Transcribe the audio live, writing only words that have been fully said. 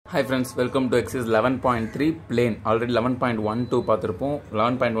Hi friends, welcome to exercise 11.3 plane. Already 11.12 பார்த்திருப்போம்.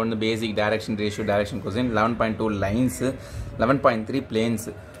 11.1 basic direction ratio, direction cosine, 11.2 lines, 11.3 planes.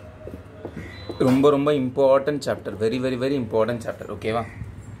 ரொம்ப important chapter, very important chapter. ஓகேவா?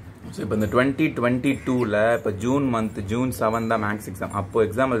 So இப்போ இந்த 2022ல இப்போ June 7 தான் மேக்ஸ் எக்ஸாம். அப்போ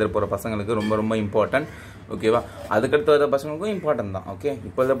எக்ஸாம் எழுத போகிற பசங்களுக்கு ரொம்ப இம்பார்ட்டன்ட். ஓகேவா? அதுக்கடுத்து வர பசங்களுக்கும் இம்பார்ட்டன்ட் தான். ஓகே,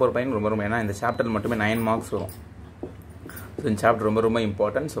 இப்போ எழுத போகிற பையன் ரொம்ப ஏன்னா இந்த சாப்டர் மட்டுமே 9 மார்க்ஸ் வரும். இந்த சாப்டர் ரொம்ப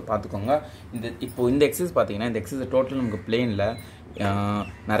இம்பார்ட்டன்ட். ஸோ பார்த்துக்கோங்க. இந்த எக்ஸசைஸ் பார்த்தீங்கன்னா இந்த எக்ஸசைஸ் டோட்டல் நமக்கு பிளேனில்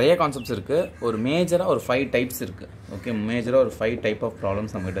நிறைய கான்செப்ட்ஸ் இருக்குது. ஒரு மேஜராக ஒரு 5 டைப்ஸ் இருக்குது. ஓகே, மேஜராக ஒரு 5 டைப் ஆஃப்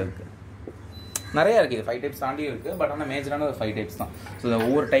ப்ராப்ளம்ஸ் நம்மகிட்ட இருக்குது. நிறையா இருக்குது, இது 5 டைப்ஸ் தாண்டி இருக்குது. பட் ஆனால் மேஜரான ஒரு 5 டைப்ஸ் தான். ஸோ இந்த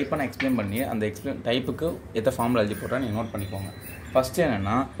ஒவ்வொரு டைப்பை நான் எக்ஸ்பிளைன் பண்ணி அந்த டைப்புக்கு எத்த ஃபார்மில் எழுதி போட்டால் நீங்கள் நோட் பண்ணிக்கோங்க. ஃபஸ்ட்டு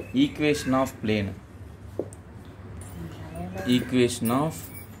என்னென்னா equation of plane. Equation of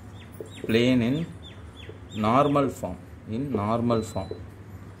plane in normal form.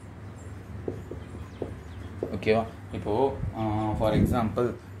 ஓகேவா? இப்போது ஃபார் எக்ஸாம்பிள்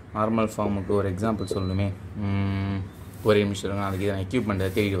நார்மல் ஃபார்முக்கு ஒரு எக்ஸாம்பிள் சொல்லணுமே. ஒரே நிமிஷம் இருங்க, அதுக்கு இதை நான் எக்யூப்மெண்ட்டை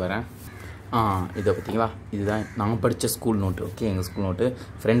தேடிட்டு வரேன். இதை பார்த்தீங்களா, இதுதான் நான் படித்த ஸ்கூல் நோட்டு. ஓகே, எங்கள் ஸ்கூல் நோட்டு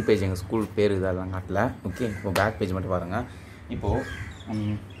ஃப்ரண்ட் பேஜ் எங்கள் ஸ்கூல் பேர் இதெல்லாம் காட்டல. ஓகே, இப்போ பேக் பேஜ் மட்டும் பாருங்கள். இப்போது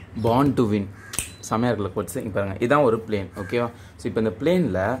பார்ன் டு வின் செமையாக இருக்கல கோட்ஸ். இப்போ பாருங்கள், இதுதான் ஒரு பிளேன். ஓகேவா? ஸோ இப்போ இந்த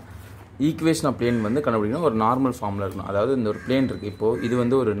பிளேனில் ஈக்குவேஷன் ஆஃப் பிளேன் வந்து கண்டுபிடிக்கணும். ஒரு நார்மல் ஃபார்மில் இருக்கணும். அதாவது இந்த ஒரு பிளேன் இருக்குது. இப்போது இது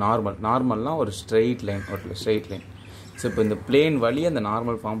வந்து ஒரு நார்மல்னால் ஒரு ஸ்ட்ரெயிட் லைன். ஸோ இப்போ இந்த பிளேன் வழி அந்த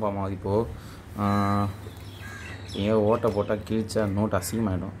நார்மல் ஃபார்ம் ஆகுது. இப்போது ஏன் ஓட்டை போட்டால் கிழிச்சா நோட்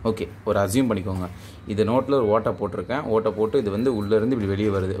அசிங்கமாகிடும். ஓகே, ஒரு அசியூம் பண்ணிக்கோங்க. இது நோட்டில் ஒரு ஓட்டை போட்டிருக்கேன். ஓட்டை போட்டு இது வந்து உள்ளேருந்து இப்படி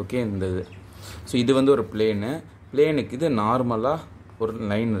வெளியே வருது. ஓகே, இந்த இது. ஸோ இது வந்து ஒரு பிளேனுக்கு இது நார்மலாக ஒரு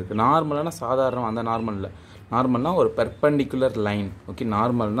லைன் இருக்குது. நார்மலான சாதாரணம் அந்த நார்மல் இல்லை. நார்மல்னால் ஒரு பெர்பெண்டிகுலர் லைன். ஓகே,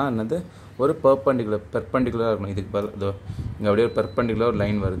 நார்மல்னால் என்னது, ஒரு பெர்பெண்டிகுலராக இருக்கணும். இதுக்கு பதில் இங்கே அப்படியே ஒரு பெர்பெண்டிகுலர்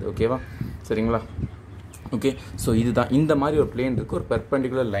லைன் வருது. ஓகேவா? சரிங்களா? ஓகே, ஸோ இதுதான் இந்த மாதிரி ஒரு பிளேன் இருக்குது. ஒரு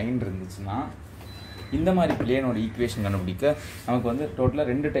பெர்பெண்டிகுலர் லைன் இருந்துச்சுன்னா இந்த மாதிரி பிளேனோட ஈக்குவேஷன் கண்டுபிடிக்க நமக்கு வந்து டோட்டலாக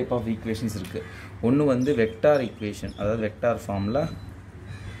 2 டைப் ஆஃப் ஈக்குவேஷன்ஸ் இருக்குது. ஒன்று வந்து வெக்டார் ஈக்குவேஷன், அதாவது வெக்டார் ஃபார்மில்.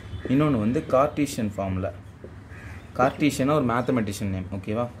 இன்னொன்று வந்து கார்ட்டீசியன் ஃபார்மில். கார்ட்டீசியனாக ஒரு மேத்தமெட்டிஷியன் நேம்.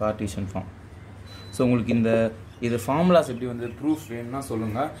 ஓகேவா? Cartesian form. ஸோ உங்களுக்கு இது ஃபார்முலாஸ் எப்படி வந்து ப்ரூஃப் வேணும்னா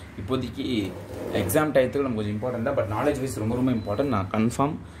சொல்லுங்கள். இப்போதைக்கு எக்ஸாம் டயத்துக்கு நமக்கு கொஞ்சம் இம்பார்ட்டன்ட் தான். பட் நாலேஜ் வைஸ் ரொம்ப இம்பார்ட்டன்ட். நான்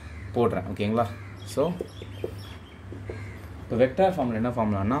கன்ஃபார்ம் போடுறேன். ஓகேங்களா? ஸோ இப்போ வெக்டார் ஃபார்மில் என்ன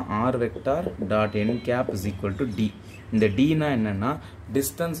ஃபார்முலானா R vector dot N gap is equal to D. இந்த டினா என்னென்னா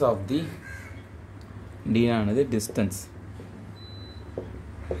டிஸ்டன்ஸ் ஆஃப் தி டினானது டிஸ்டன்ஸ்.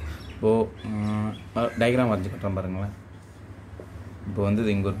 இப்போது டயக்ராம் வரைஞ்சி கட்டுறேன் பாருங்களேன். இப்போ வந்து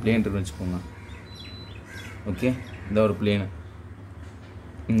இங்கே ஒரு பிளேன் இருக்குன்னு வச்சுக்கோங்க. ஓகே, இந்த ஒரு பிளேனு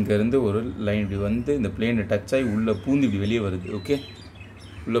இங்கேருந்து ஒரு லைன் இப்படி வந்து இந்த பிளேனை டச் ஆகி உள்ளே பூந்து இப்படி வெளியே வருது. ஓகே,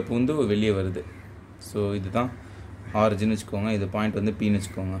 உள்ளே பூந்து வெளியே வருது. ஸோ இதுதான் ஆரிஜின் வச்சுக்கோங்க. இது பாயிண்ட் வந்து பின்னு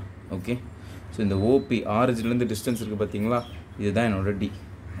வச்சுக்கோங்க. ஓகே, ஸோ இந்த ஓபி ஆரிஜின்லேருந்து டிஸ்டன்ஸ் இருக்குது பார்த்தீங்களா, இதுதான் என்னோட D.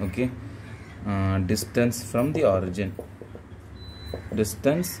 Okay, distance from the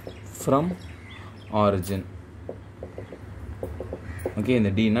origin. Okay, இந்த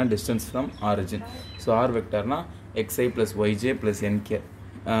Tina distance from origin. So R வெக்டார்னா xi + yj + nk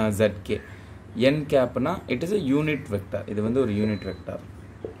zk. n கேப்னா it is a unit vector. இது வந்து ஒரு unit vector,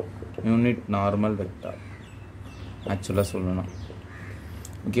 unit normal vector ஆக்சுவலாக சொல்லணும்.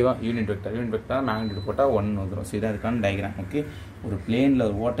 ஓகேவா? யூனிட் வெக்டார் மேக்னிட்யூட் போட்டால் 1 வந்துடும். ஸோ இதான் அதுக்கான டயக்ராம். ஓகே, ஒரு பிளேனில்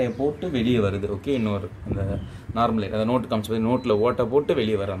ஒரு ஓட்டையை போட்டு வெளியே வருது. ஓகே, இன்னொரு அந்த நார்மல் அந்த நோட்டு காமிச்சு நோட்டில் ஓட்டை போட்டு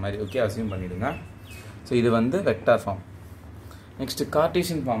வெளியே வர மாதிரி. ஓகே, அசியூம் பண்ணிவிடுங்க. ஸோ இது வந்து வெக்டார் ஃபார்ம். நெக்ஸ்ட்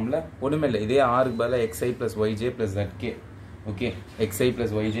கார்ட்டீசியன் ஃபார்மில் ஒன்றுமே இல்லை. இதே ஆருக்கு பதிலாக xi + yj + zk. Okay, xi +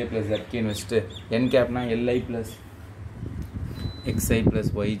 yj + zkன்னு வச்சுட்டு n கேப்னா li + xi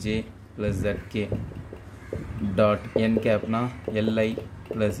 + yj + zk dot n கேப்னா li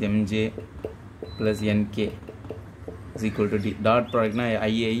 + mj + nk is equal to d. Dot ப்ராடக்ட்னா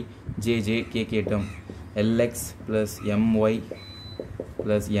i jj kk term lx + my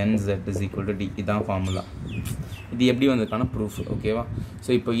 + nz is equal to d. இதுதான் formula. இது எப்படி வந்ததுக்கான proof. ஓகேவா? So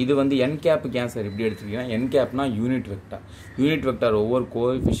இப்போ இது வந்து என் கேப்புக்கு ஏன் sir எப்படி எடுத்துக்கிட்டீங்கன்னா, என் கேப்னா யூனிட் வெக்டார் ஒவ்வொரு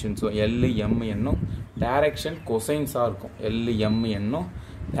கோஎஃபிஷியன்ஸும் எல் எம் என்னும் டைரக்ஷன் கொசைன்ஸாக இருக்கும். எல் எம் என்னும்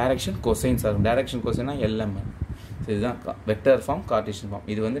டைரக்ஷன் கொசைன்ஸாக இருக்கும். Direction கொசைனா LMN. ஸோ இதுதான் வெக்டார் ஃபார்ம், கார்ட்டீசியன் ஃபார்ம்.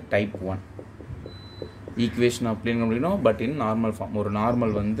 இது வந்து டைப் 1 ஈக்குவேஷன் ஆஃப் பிளேன் அப்படின்னா. But in normal form. ஒரு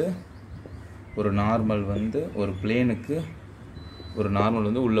நார்மல் வந்து ஒரு பிளேனுக்கு ஒரு நார்மல்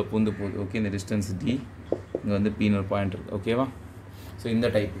வந்து உள்ளே பூந்து போகுது. ஓகே, இந்த டிஸ்டன்ஸ் டி, இங்கே வந்து பின்னு ஒரு பாயிண்ட் இருக்குது. ஓகேவா? ஸோ இந்த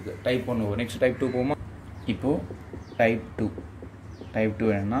டைப்புக்கு டைப் 1. நெக்ஸ்ட் டைப் 2 போகுமா? இப்போது டைப்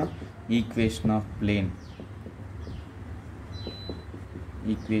 2 என்னன்னா equation of plane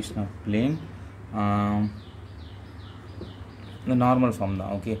equation of plane இந்த நார்மல் ஃபார்ம்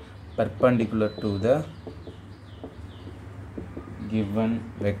தான். Okay, perpendicular to the given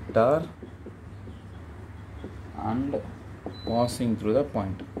vector and passing through the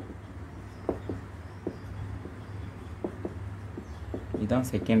point. இதான்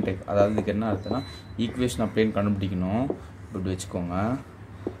செகண்ட் டைப். அதாவது இதுக்கு என்ன அர்த்தம்னா ஈக்குவேஷன் ஆஃப் பிளேன் கண்டுபிடிக்கணும். இப்படி வச்சுக்கோங்க.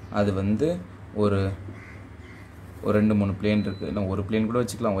 அது வந்து ஒரு 2-3 பிளேன் இருக்குது, இல்லை ஒரு பிளேன் கூட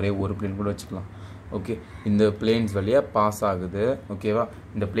வச்சுக்கலாம், ஒரே ஒரு பிளேன் கூட வச்சுக்கலாம். ஓகே, இந்த பிளேன்ஸ் வழியாக பாஸ் ஆகுது. ஓகேவா,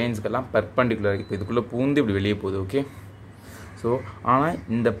 இந்த பிளேன்ஸ்க்கெல்லாம் பெர்பெண்டிகுலர். இப்போ இதுக்குள்ளே பூந்து இப்படி வெளியே போகுது. ஓகே, ஸோ ஆனால்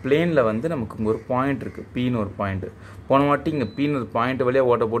இந்த பிளேனில் வந்து நமக்கு இங்கே ஒரு பாயிண்ட் இருக்குது, பீன்னு ஒரு பாயிண்ட்டு. போன வாட்டி இங்கே பீன்னு ஒரு பாயிண்ட்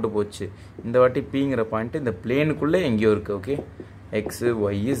வழியாக ஓட்ட போட்டு போச்சு. இந்த வாட்டி பீங்கிற பாயிண்ட்டு இந்த பிளேனுக்குள்ளே எங்கேயோ இருக்குது. Okay, x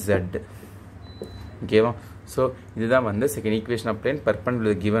Y jet. ஓகேவா, ஸோ இதுதான் வந்து second equation of plane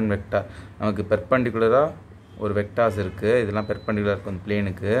perpendicular given vector. நமக்கு பெர்பெண்டிகுலராக ஒரு வெக்டார்ஸ் இருக்குது, இதெல்லாம் பெர்பெண்டிகுலர் இருக்கும் அந்த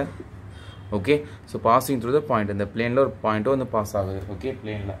பிளேனுக்கு. Okay, so passing through the point, இந்த பிளேனில் ஒரு பாயிண்ட்டும் வந்து பாஸ் ஆகுது. ஓகே,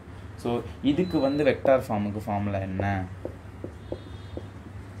 பிளேனில். ஸோ இதுக்கு வந்து வெக்டார் ஃபார்முக்கு ஃபார்முலா என்ன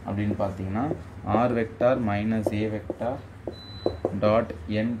அப்படின்னு பார்த்தீங்கன்னா R vector minus A vector dot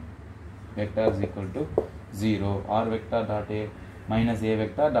N vector is equal to 0. R vector dot A minus A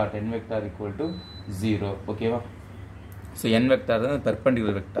vector dot N vector equal to 0. ஓகேவா, ஸோ என் வெக்டார் தான்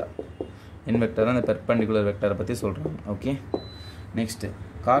பெர்பெண்டிகுலர் வெக்டார். என் vector தான் அந்த பெர்பெண்டிகுலர் வெக்டாரை பற்றி சொல்கிறாங்க. Okay, next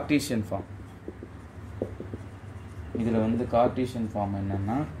Cartesian form. இதில் வந்து Cartesian form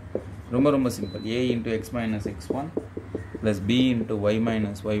என்னென்னா ரொம்ப ரொம்ப simple. a into x minus x1 plus b into y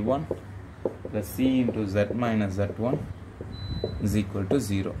minus y1 plus c into z minus z1 is equal to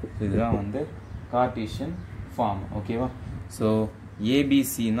 0. இதுதான் வந்து கார்ட்டீசியன் ஃபார்ம். ஓகேவா, ஸோ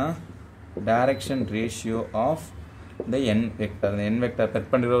ஏபிசினா டைரக்ஷன் ரேஷியோ ஆஃப் இந்த என் vector. இந்த என் வெக்டார்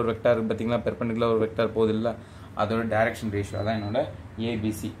பெர்பெண்டிகுலர் ஒரு vector பார்த்தீங்களா, perpendicular ஒரு vector போகுது இல்லை, அதோட டைரக்ஷன் ரேஷியோ அதான் என்னோட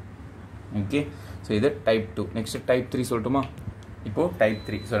ஏபிசி. ஓகே, ஸோ இது டைப் 2. நெக்ஸ்ட்டு டைப் 3 சொல்லட்டுமா? இப்போது டைப்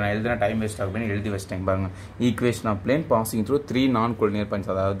 3. ஸோ நான் எழுதின டைம் வேஸ்ட் ஆகும் எழுதி வச்சிட்டேன் பாருங்கள். Equation of plane passing through 3 நான் கோலினியர்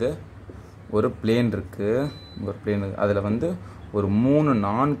பாயிண்ட்ஸ். அதாவது ஒரு பிளேன் இருக்குது, ஒரு பிளேன் இருக்குது, அதில் வந்து ஒரு 3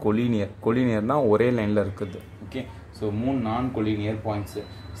 நான் கொலினியர்னால் ஒரே லைனில் இருக்குது. ஓகே, ஸோ 3 நான் கொலினியர் பாயிண்ட்ஸு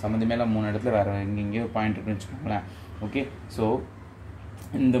சம்மந்தமே இல்லை, 3 இடத்துல வேறு எங்கெங்கேயோ பாயிண்ட் இருக்குன்னு வச்சுக்கோங்களேன். ஓகே, ஸோ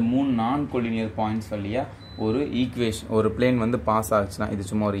இந்த 3 நான் கொலினியர் பாயிண்ட்ஸ் வழியாக ஒரு ஈக்குவேஷன் ஒரு பிளேன் வந்து பாஸ் ஆச்சுன்னா இது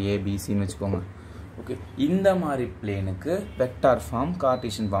சும்மா ஒரு ஏபிசின்னு வச்சுக்கோங்க. ஓகே, இந்த மாதிரி பிளேனுக்கு vector form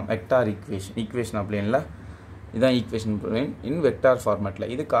Cartesian form. Vector equation of பிளேனில் இதுதான் ஈக்குவேஷன் பிளேன் இன் வெக்டார் ஃபார்மேட்டில்,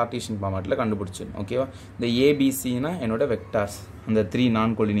 இது கார்ட்டீசியன் ஃபார்மேட்டில் கண்டுபிடிச்சிடும். ஓகேவா, இந்த ஏபிசினா என்னோட வெக்டார்ஸ், அந்த 3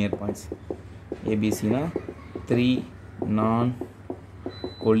 நான் கொலினியர் பாயிண்ட்ஸ். ஏபிசினா 3 நான்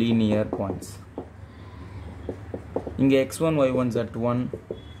கொலினியர் பாயிண்ட்ஸ். இங்கே x1 y1 z1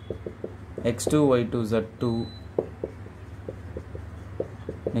 x2 y2 z2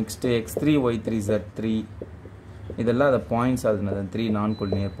 next x3 y3 z3 இதெல்லாம் அந்த பாயிண்ட்ஸ். அது 3 நான்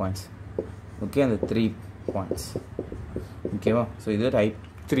கொலினியர் பாயிண்ட்ஸ். ஓகே, அந்த 3 பாயிண்ட்ஸ். ஓகேவா, ஸோ இது டைப்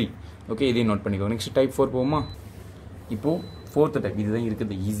 3. ஓகே, இதையும் நோட் பண்ணிக்கோங்க. நெக்ஸ்ட் டைப் 4 போகுமா? இப்போது 4th டைப் இதுதான்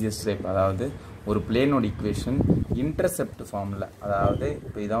இருக்குது ஈஸியஸ்ட் டைப். அதாவது ஒரு பிளேனோட ஈக்குவேஷன் இன்டர்செப்ட் ஃபார்மில். அதாவது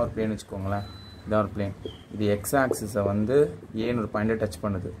இப்போ இதான் ஒரு பிளேன் வச்சுக்கோங்களேன், இதான் ஒரு பிளேன். இது எக்ஸ் ஆக்சிஸை வந்து ஏன்னு ஒரு பாயிண்ட்டை டச்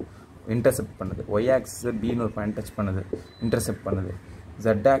பண்ணுது, இன்டர்செப்ட் பண்ணுது. ஒய் ஆக்சிஸை பின்னு ஒரு பாயிண்ட் டச் பண்ணுது, இன்டர்செப்ட் பண்ணுது.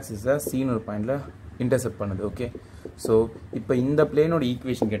 ஜெட் ஆக்சிஸை சின்னு ஒரு பாயிண்டில் இன்டர்செப்ட் பண்ணுது. ஓகே, ஸோ இப்போ இந்த பிளேனோட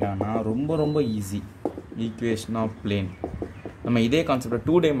ஈக்குவேஷன் கேட்டாங்கன்னா ரொம்ப ரொம்ப ஈஸி. ஈக்குவேஷன் ஆஃப் பிளேன் நம்ம இதே கான்செப்டை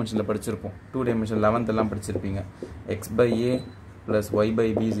 2 டைமென்ஷனில் படிச்சிருப்போம். 2 டைமென்ஷன் 11th எல்லாம் படிச்சிருப்பீங்க. X by A plus Y by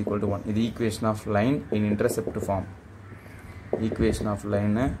B is equal to 1. இது equation of line in intercept form. Equation of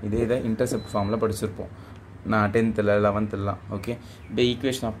லைனை இதே இன்டர்செப்ட் ஃபார்மில் படிச்சிருப்போம் நான் 10th 11th எல்லாம். ஓகே, இப்போ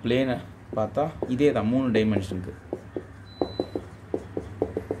ஈக்குவேஷன் ஆஃப் பிளேனை பார்த்தா இதே தான் 3 டைமென்ஷனுக்கு.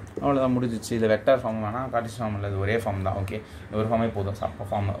 அவ்வளோதான், முடிஞ்சிச்சு. இதில் வெக்டார் ஃபார்ம் வேணால் கார்ட்டீசியன் ஃபார்ம் இல்லை, இது ஒரே ஃபார்ம் தான். ஓகே, ஒரு ஃபார்மே போதும்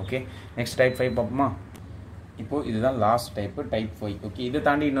ஃபார்ம். ஓகே, நெக்ஸ்ட் டைப் 5 பார்ப்போமா? இப்போது இதுதான் லாஸ்ட் டைப்பு, டைப் 5. ஓகே, இதை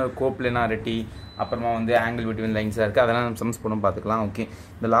தாண்டி இன்னொரு கோப்ளனாரிட்டி, அப்புறமா வந்து ஆங்கிள் பிட்வீன் லைன்ஸாக இருக்குது, அதெல்லாம் நம்ம சம்ஸ் போடும் பார்த்துக்கலாம். ஓகே,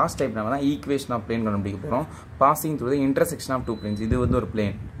 இந்த லாஸ்ட் டைப் நம்ம தான் ஈக்குவேஷன் ஆஃப் பிளேன் கண்டுபிடிக்க போகிறோம். Passing through the intersection of 2 planes. இது வந்து ஒரு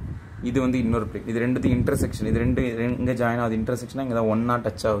பிளேன், இது வந்து இன்னொரு பிளேன். இது ரெண்டுத்தையும் இன்டர்செக்ஷன், இது ரெண்டு இங்கே ஜாயின் ஆகுது. இன்டர்செக்ஷனாக இங்கே தான் ஒன்றா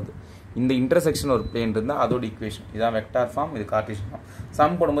டச் ஆகுது. இந்த இன்டர்செக்ஷன் ஒரு பிளேன் இருந்தால் அதோட ஈக்குவேஷன் இதான் வெக்டார் ஃபார்ம், இது கார்ட்டீசியன் ஃபார்ம்.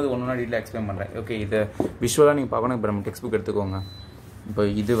 சம் போடும்போது ஒன்று டீட்டெயில் எக்ஸ்பிளைன் பண்ணுறேன். ஓகே, இது விஷுவலாக நீங்கள் பார்க்கணும். இப்போ நம்ம டெக்ஸ்ட் புக் எடுத்துக்கோங்க. இப்போ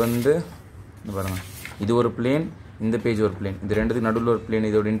இது வந்து பாருங்கள், இது ஒரு பிளேன், இந்த பேஜ் ஒரு பிளேன், இது ரெண்டுத்துக்கு நடுவில் ஒரு பிளேன்,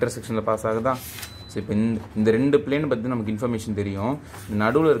 இதோட இன்டர்செக்ஷனில் பாஸ் ஆகுதா? ஸோ இப்போ இந்த 2 பிளேனை பற்றி நமக்கு இன்ஃபர்மேஷன் தெரியும்,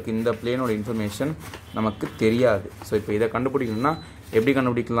 நடுவில் இருக்க இந்த பிளேனோட இன்ஃபர்மேஷன் நமக்கு தெரியாது. ஸோ இப்போ இதை கண்டுபிடிக்கணும்னா எப்படி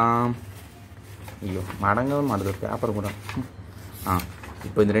கண்டுபிடிக்கலாம்? ஐயோ, மடங்கவும் மாடுது பேப்பர் கூட.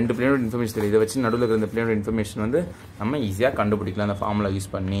 இப்போ இந்த 2 பிளேனோட இன்ஃபர்மேஷன் தெரியும். இதை வச்சு நடுவில் இருக்கிற இந்த பிளேனோட இன்ஃபர்மேஷன் வந்து நம்ம ஈஸியாக கண்டுபிடிக்கலாம் அந்த ஃபார்முலா யூஸ்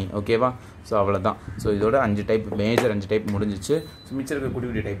பண்ணி. ஓகேவா? ஸோ அவ்வளோதான். ஸோ இதோட 5 டைப், மேஜர் 5 டைப் முடிஞ்சிச்சு. ஸோ மிச்சம் இருக்க குட்டி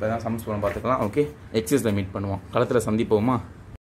குட்டி டைப்பை தான் சம்ஸ் பண்ண பார்த்துக்கலாம். ஓகே, எக்ஸசைஸில் மீட் பண்ணுவோம். களத்தில் சந்திப்போமா?